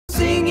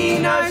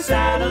our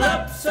saddle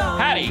up song.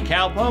 Howdy,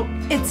 cowpoke.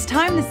 It's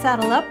time to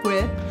saddle up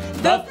with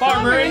The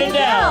Farmer and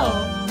Adele.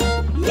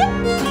 Yep!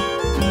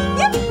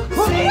 Yep!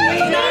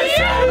 Singing our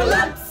saddle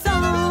up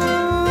song.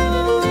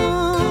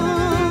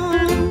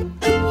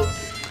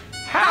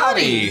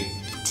 Howdy.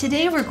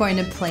 Today we're going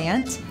to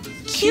plant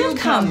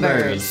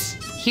Cucumbers.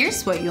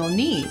 Here's what you'll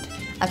need.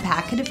 A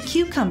packet of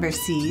cucumber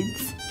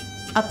seeds,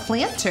 a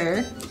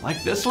planter,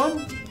 Like this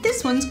one?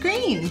 this one's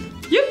green,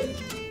 Yep.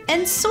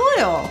 and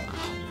soil,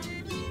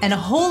 and a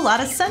whole lot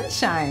of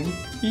sunshine.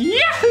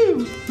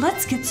 Yahoo!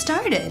 Let's get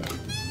started.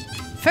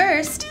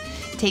 First,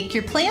 take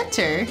your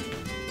planter,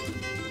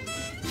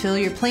 fill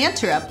your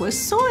planter up with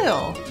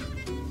soil.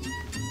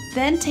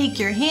 Then take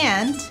your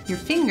hand, your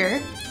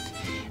finger,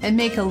 and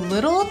make a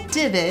little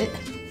divot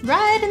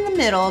right in the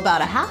middle,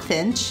 about a ½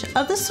 inch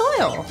of the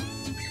soil.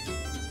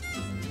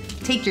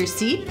 Take your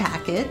seed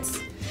packets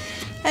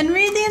and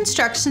read the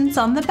instructions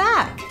on the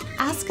back.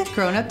 Ask a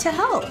grown-up to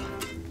help.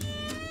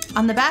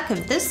 On the back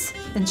of this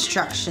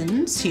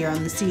instructions here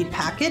on the seed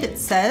packet, it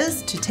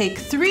says to take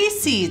 3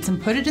 seeds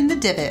and put it in the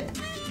divot.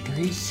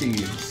 3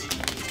 seeds.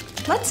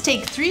 Let's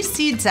take 3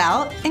 seeds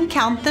out and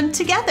count them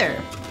together.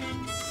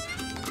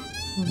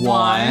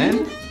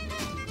 1,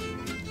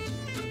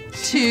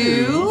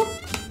 2,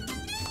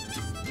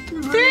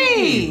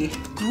 3.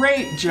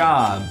 Great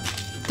job.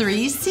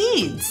 3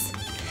 seeds.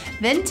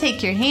 Then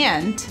take your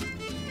hand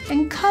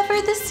and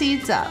cover the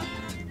seeds up.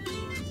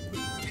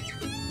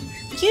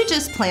 You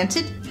just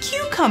planted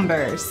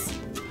cucumbers.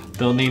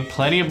 They'll need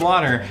plenty of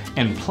water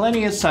and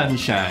plenty of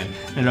sunshine.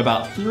 In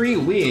about 3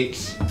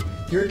 weeks,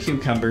 your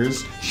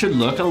cucumbers should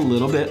look a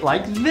little bit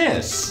like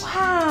this.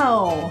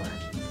 Wow,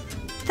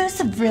 those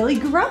have really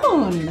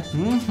grown.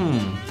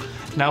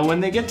 Now when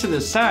they get to the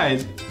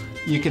size,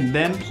 you can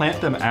then plant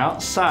them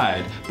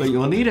outside, but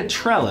you'll need a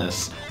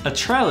trellis. A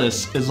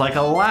trellis is like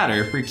a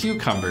ladder for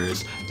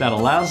cucumbers that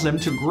allows them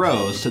to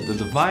grow so that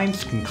the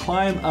vines can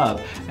climb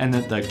up and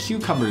that the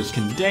cucumbers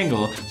can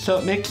dangle, so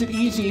it makes it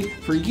easy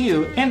for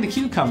you and the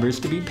cucumbers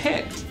to be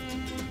picked.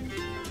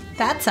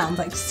 That sounds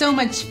like so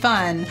much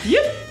fun.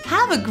 Yep.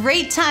 Have a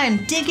great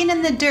time digging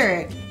in the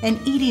dirt and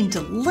eating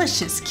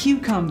delicious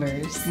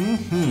cucumbers.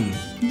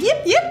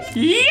 Yip, yip.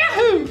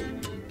 Yahoo!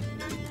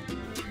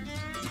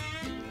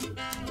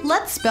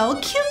 Let's spell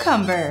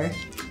cucumber.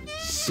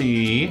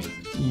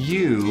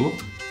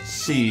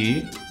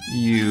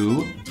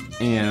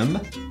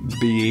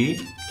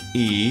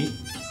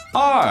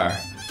 C-U-C-U-M-B-E-R.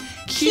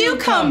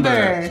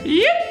 Cucumber.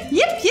 Yep.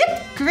 Yip,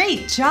 yip.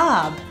 Great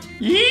job.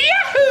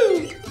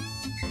 Yahoo!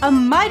 A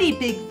mighty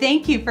big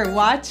thank you for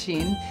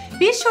watching.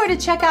 Be sure to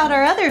check out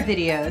our other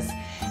videos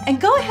and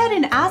go ahead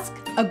and ask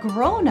a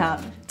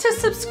grown-up to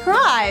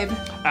subscribe.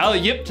 I'll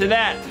yip to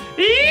that.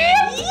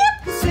 Yep.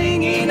 Yip.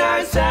 Singing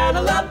our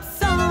saddle up